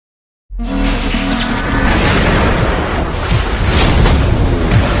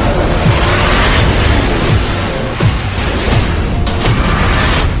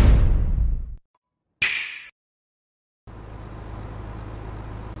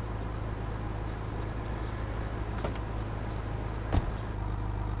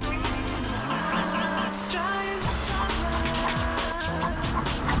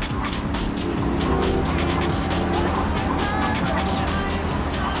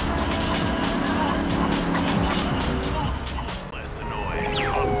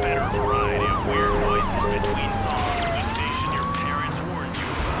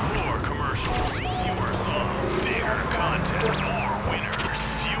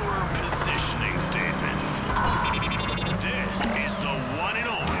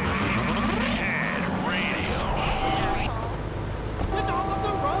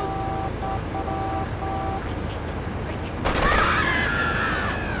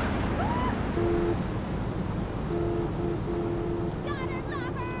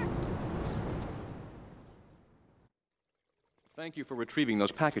Thank you for retrieving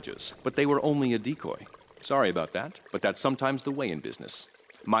those packages, but they were only a decoy. Sorry about that, but that's sometimes the way in business.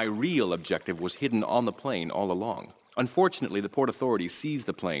 My real objective was hidden on the plane all along. Unfortunately, the port authorities seized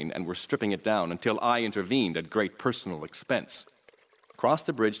the plane and were stripping it down until I intervened at great personal expense. Cross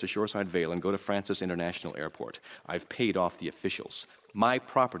the bridge to Shoreside Vale and go to Francis International Airport. I've paid off the officials. My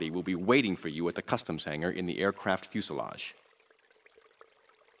property will be waiting for you at the customs hangar in the aircraft fuselage.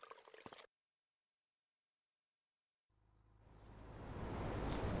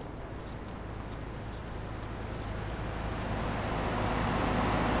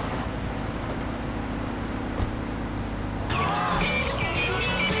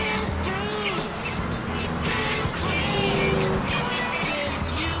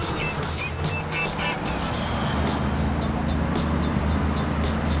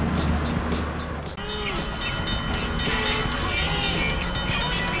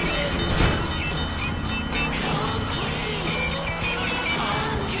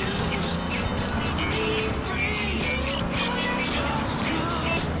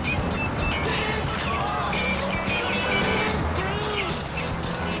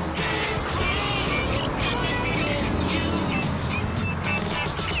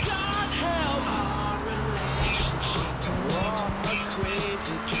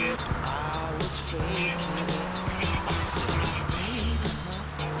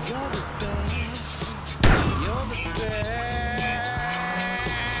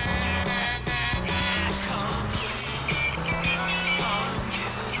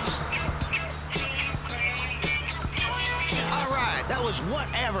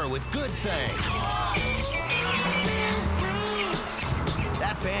 Whatever with good things.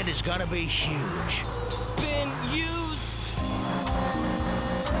 That band is gonna be huge. Been used.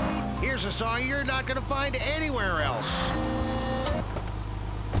 Here's a song you're not gonna find anywhere else.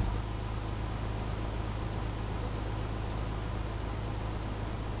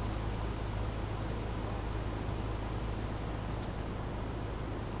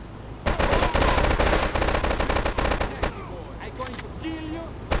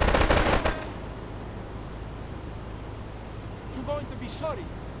 Sorry.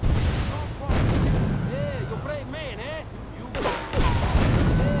 No problem. Yeah, you brave man, eh?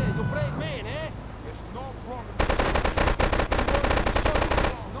 Yeah, you brave man, eh? There's no problem.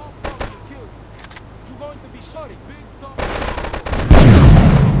 No problem to kill you. You're going to be sorry. Big dog.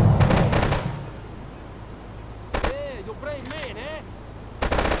 Yeah, you brave man, eh?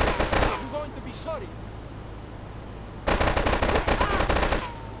 You're going to be sorry.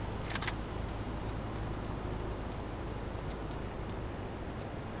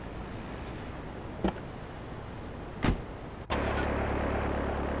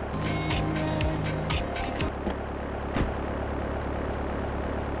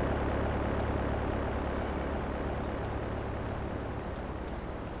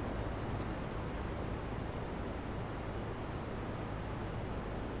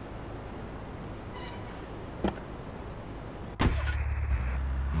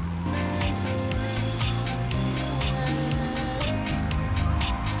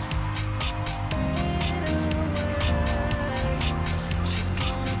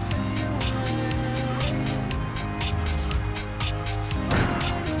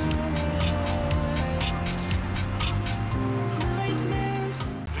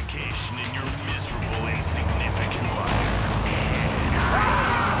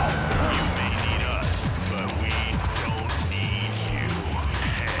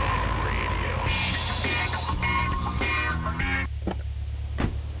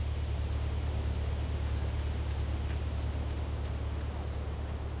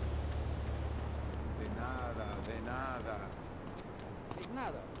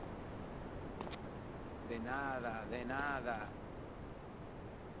 De nada.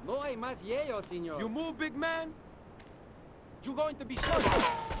 No hay más hielo, señor. You move, big man. You're going to be sorry.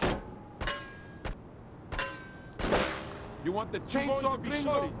 You want the chainsaw,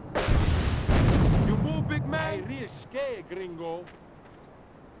 gringo? You move, big man. I risque, gringo.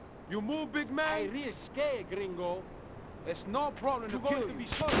 You move, big man. I risque, gringo. It's no problem to kill you. You're going to be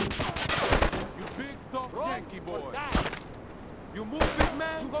sorry. You big tough Yankee boy. You move, big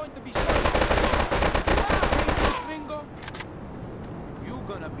man. You're going to be sorry. Gringo. You're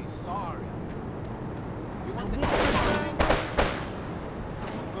gonna be sorry. You want the chainsaw?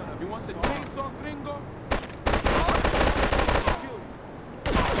 You want the chainsaw, gringo?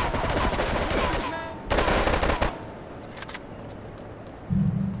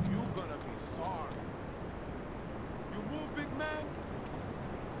 You're gonna be sorry. You move, big man?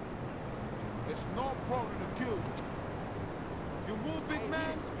 It's no problem to kill you. You move, big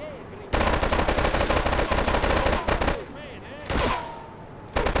man? Man, eh?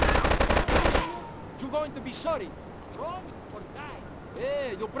 You're going to be sorry. Run or die.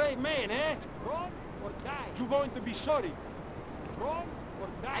 Hey, you brave man, eh? Run or die. You're going to be sorry. Run or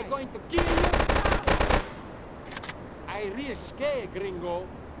die. I'm going to kill you. I risque, gringo.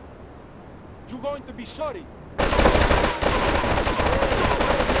 You're going to be sorry.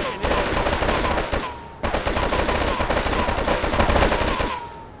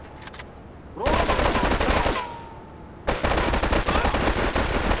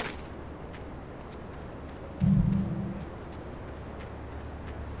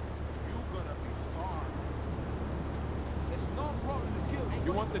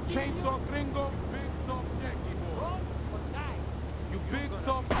 You want the chainsaw, gringo? Big tough Yankee boy. Run or die. You big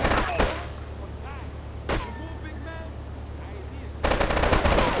tough Yankee boy. Or die. You move, big man.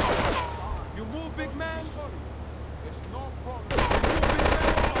 You move, big man. It's no problem. You move, big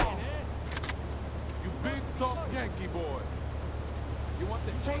man. You big tough Yankee boy. You want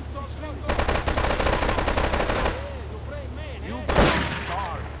the chainsaw, gringo? You brave man, eh? You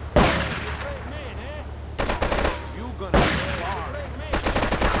starve. You brave man, eh? You gonna starve.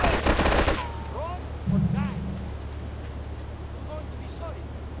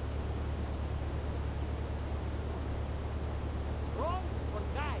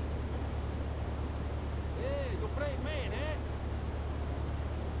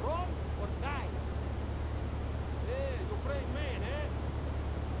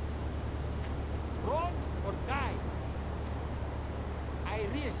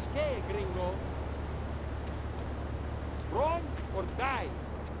 Risque, gringo. Run or die.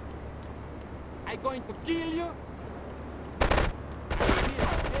 I'm going to kill you. Risque,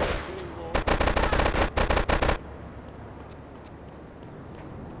 gringo.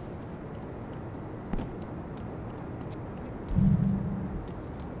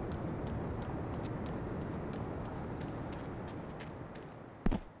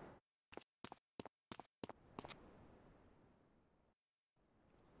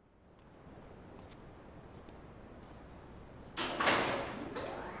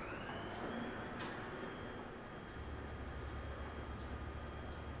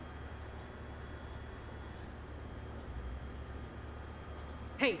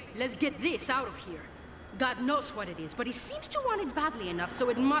 Hey, let's get this out of here. God knows what it is, but he seems to want it badly enough, so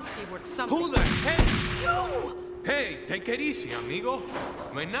it must be worth something. Who the heck? You! Hey, take it easy, amigo.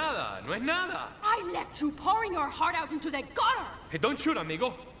 No es nada, no es nada. I left you pouring your heart out into the gutter! Hey, don't shoot,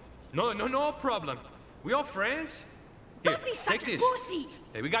 amigo. No problem. We all friends. Here, Don't be take such a this. pussy!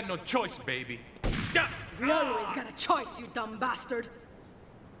 Hey, we got no choice, baby. Yeah. We always got a choice, you dumb bastard.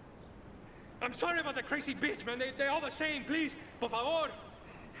 I'm sorry about the crazy bitch, man. They're all the same, please. Por favor.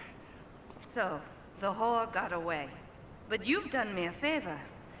 So, the whore got away. But you've done me a favor.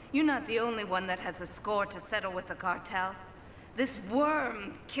 You're not the only one that has a score to settle with the cartel. This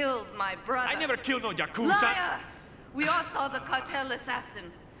worm killed my brother. I never killed no Yakuza. Liar! We all saw the cartel assassin.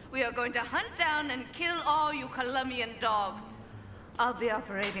 We are going to hunt down and kill all you Colombian dogs. I'll be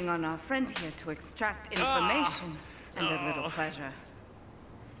operating on our friend here to extract information and a little pleasure.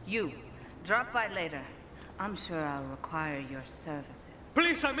 You, drop by later. I'm sure I'll require your services.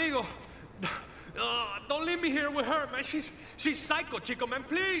 Please, amigo. Don't leave me here with her, man. She's psycho, chico, man.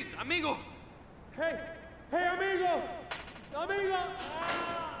 Please, amigo. Hey, amigo. Amigo.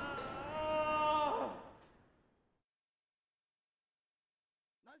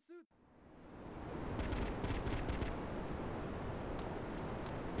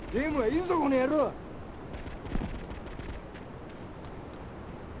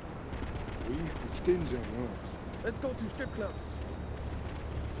 Let's go to strip club.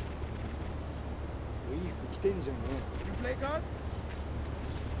 You play God?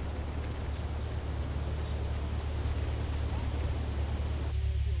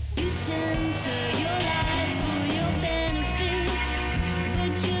 You censor your life for your benefit,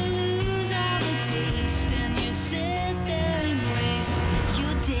 but you lose all the taste and you sit there and waste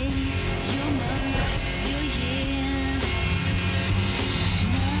your day, your month, your year.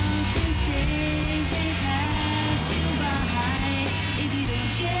 Nothing stays, they pass you by if you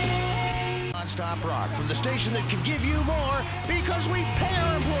don't change. Non-stop rock from the station that can give you more because we pay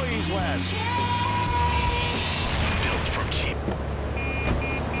our employees less. Built from cheap.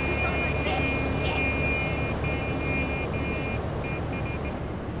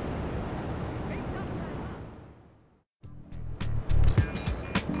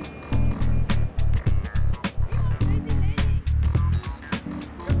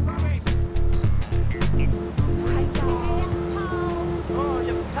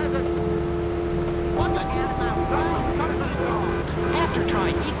 After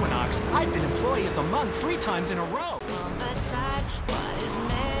trying Equinox, I've been employee of the month 3 times in a row. On my side, what is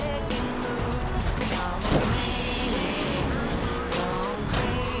meant?